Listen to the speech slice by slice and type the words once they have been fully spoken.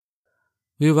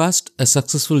We've asked a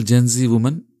successful Gen Z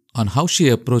woman on how she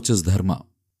approaches Dharma.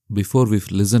 Before we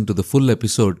listen to the full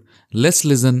episode, let's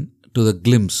listen to the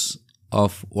glimpse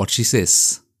of what she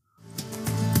says.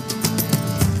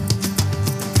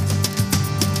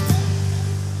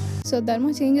 So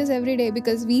Dharma changes every day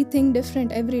because we think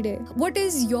different every day. What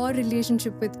is your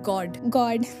relationship with God?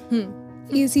 God,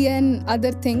 is he an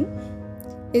other thing?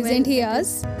 Isn't he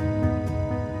us?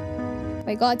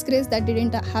 By God's grace, that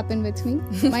didn't happen with me.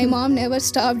 My mom never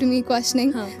stopped me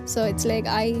questioning. So it's like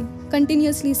I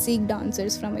continuously seek the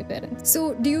answers from my parents.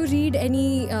 So do you read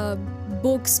any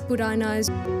books, Puranas?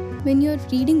 When you're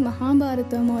reading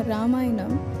Mahabharatam or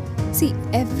Ramayanam, see,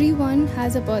 everyone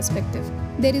has a perspective.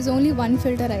 There is only one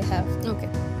filter I have. Okay.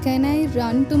 Can I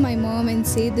run to my mom and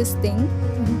say this thing?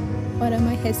 Or am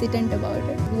I hesitant about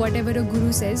it? Whatever a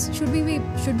guru says, should we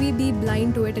be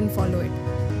blind to it and follow it?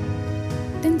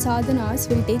 10 sadhanas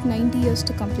will take 90 years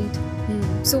to complete.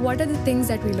 So what are the things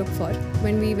that we look for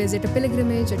when we visit a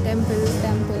pilgrimage, a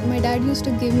temple? My dad used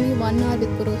to give me 1 hour with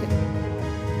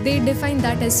Purohit. They define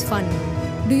that as fun.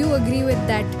 Do you agree with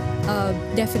that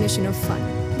definition of fun?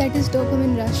 That is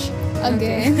dopamine rush.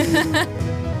 Again. Okay.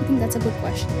 I think that's a good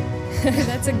question.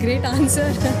 That's a great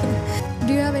answer.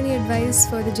 Do you have any advice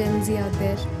for the Gen Z out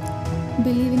there?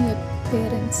 Believe in your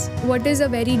parents. What is a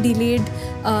very delayed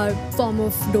form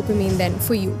of dopamine then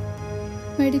for you?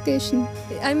 Meditation.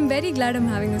 I'm very glad I'm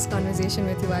having this conversation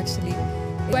with you actually.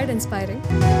 Quite inspiring.